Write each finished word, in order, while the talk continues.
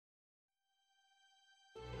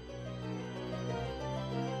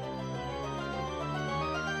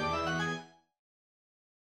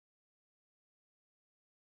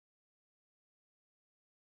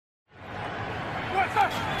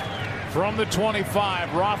From the 25,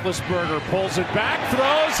 Roethlisberger pulls it back,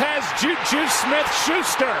 throws, has JuJu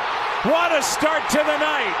Smith-Schuster. What a start to the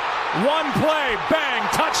night. One play, bang,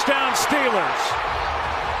 touchdown Steelers.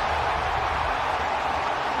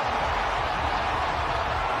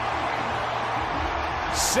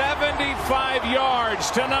 $75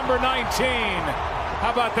 yards to number 19.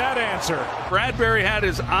 How about that answer? Bradbury had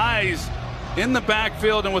his eyes in the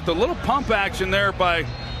backfield, and with the little pump action there by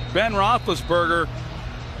Ben Roethlisberger,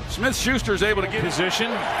 Smith-Schuster is able to get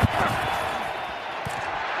position.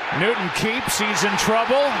 Newton keeps, he's in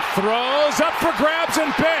trouble, throws up for grabs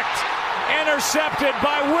and picked. Intercepted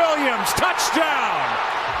by Williams, touchdown.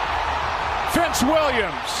 Vince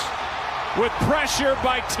Williams with pressure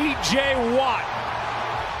by TJ Watt.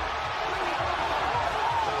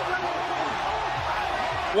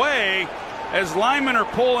 Way as linemen are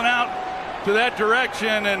pulling out to that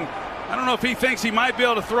direction, and I don't know if he thinks he might be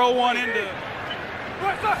able to throw one into.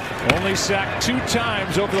 Only sacked 2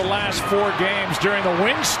 times over the last 4 games during the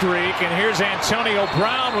win streak, and here's Antonio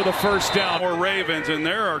Brown with a first down. Or Ravens, and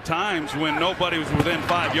there are times when nobody was within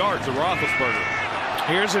 5 yards of Roethlisberger.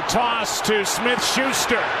 Here's a toss to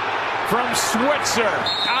Smith-Schuster from Switzer,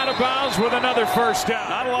 out of bounds with another first down.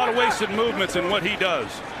 Not a lot of wasted movements in what he does.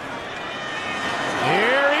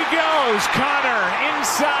 Here he goes, Connor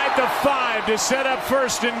inside the 5 to set up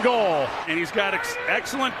first and goal. And he's got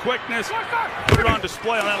excellent quickness. Put it on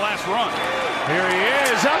display on that last run. Here he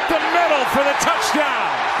is, up the middle for the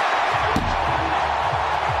touchdown.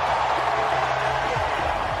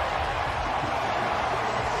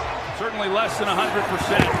 Certainly less than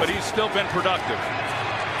 100%, but he's still been productive.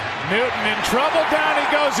 Newton in trouble, down he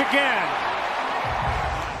goes again.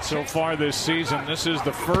 So far this season, this is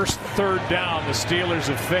the first 3rd down the Steelers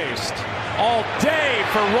have faced. All day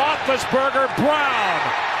for Roethlisberger. Brown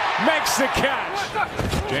makes the catch.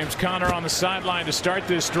 James Conner on the sideline to start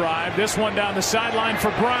this drive. This one down the sideline for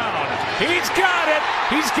Brown. He's got it.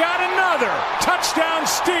 He's got another. Touchdown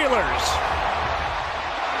Steelers.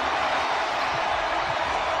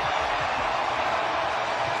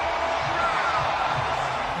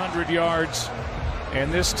 Yards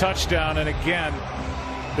and this touchdown, and again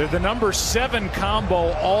they're the number 7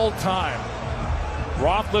 combo all time.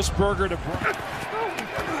 Roethlisberger to Brown.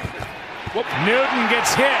 Newton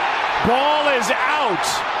gets hit, ball is out.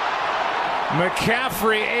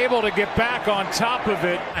 McCaffrey able to get back on top of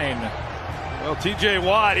it. Well, TJ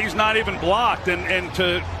Watt, he's not even blocked, and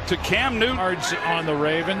to Cam Newton. Yards on the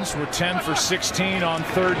Ravens were 10 for 16 on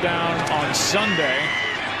 3rd down on Sunday.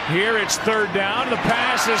 Here it's 3rd down. The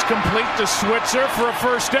pass is complete to Switzer for a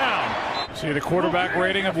first down. See the quarterback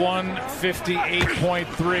rating of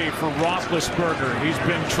 158.3 for Roethlisberger. He's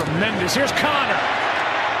been tremendous. Here's Connor.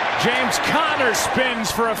 James Conner spins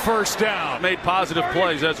for a first down. Made positive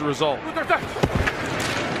plays as a result.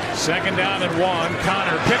 2nd down and 1.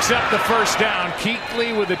 Connor picks up the first down.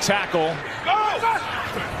 Kuechly with the tackle.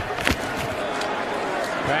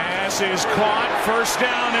 Pass is caught. 1st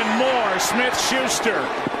down and more. Smith-Schuster.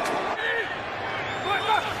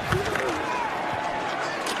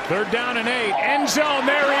 3rd down and 8. End zone.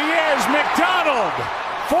 There he is. McDonald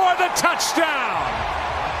for the touchdown.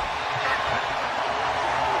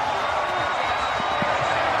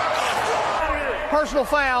 Personal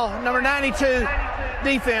foul, number 92,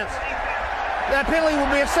 defense. That penalty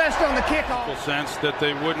will be assessed on the kickoff. Sense that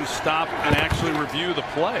they wouldn't stop and actually review the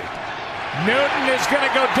play. Newton is going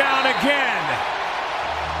to go down again.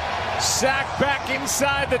 Sacked back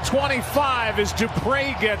inside the 25 as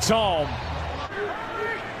Dupree gets home.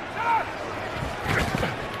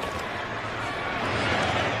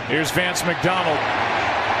 Here's Vance McDonald.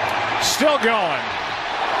 Still going.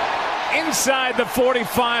 Inside the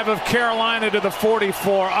 45 of Carolina to the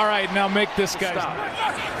 44. All right, now make this guy stop.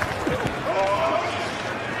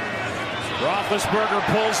 Roethlisberger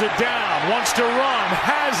pulls it down. Wants to run.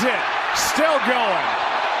 Has it. Still going.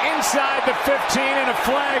 Inside the 15 and a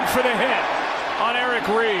flag for the hit on Eric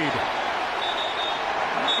Reed.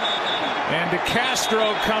 And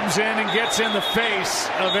DeCastro comes in and gets in the face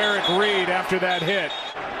of Eric Reed after that hit.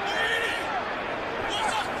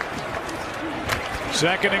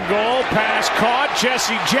 2nd and goal. Pass caught.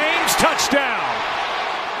 Jesse James. Touchdown.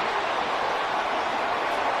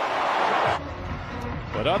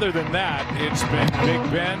 But other than that, it's been Big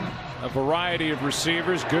Ben, a variety of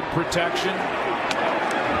receivers, good protection.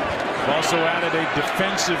 Also added a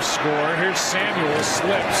defensive score. Here's Samuel,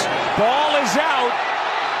 slips. Ball is out.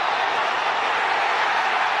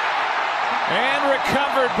 And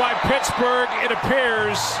recovered by Pittsburgh, it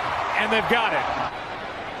appears, and they've got it.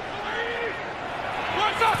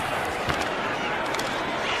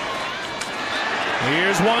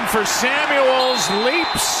 Here's one for Samuels.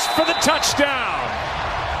 Leaps for the touchdown.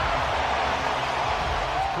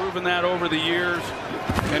 Proven that over the years,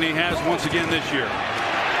 and he has once again this year.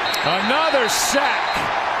 Another sack.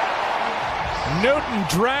 Newton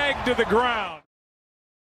dragged to the ground.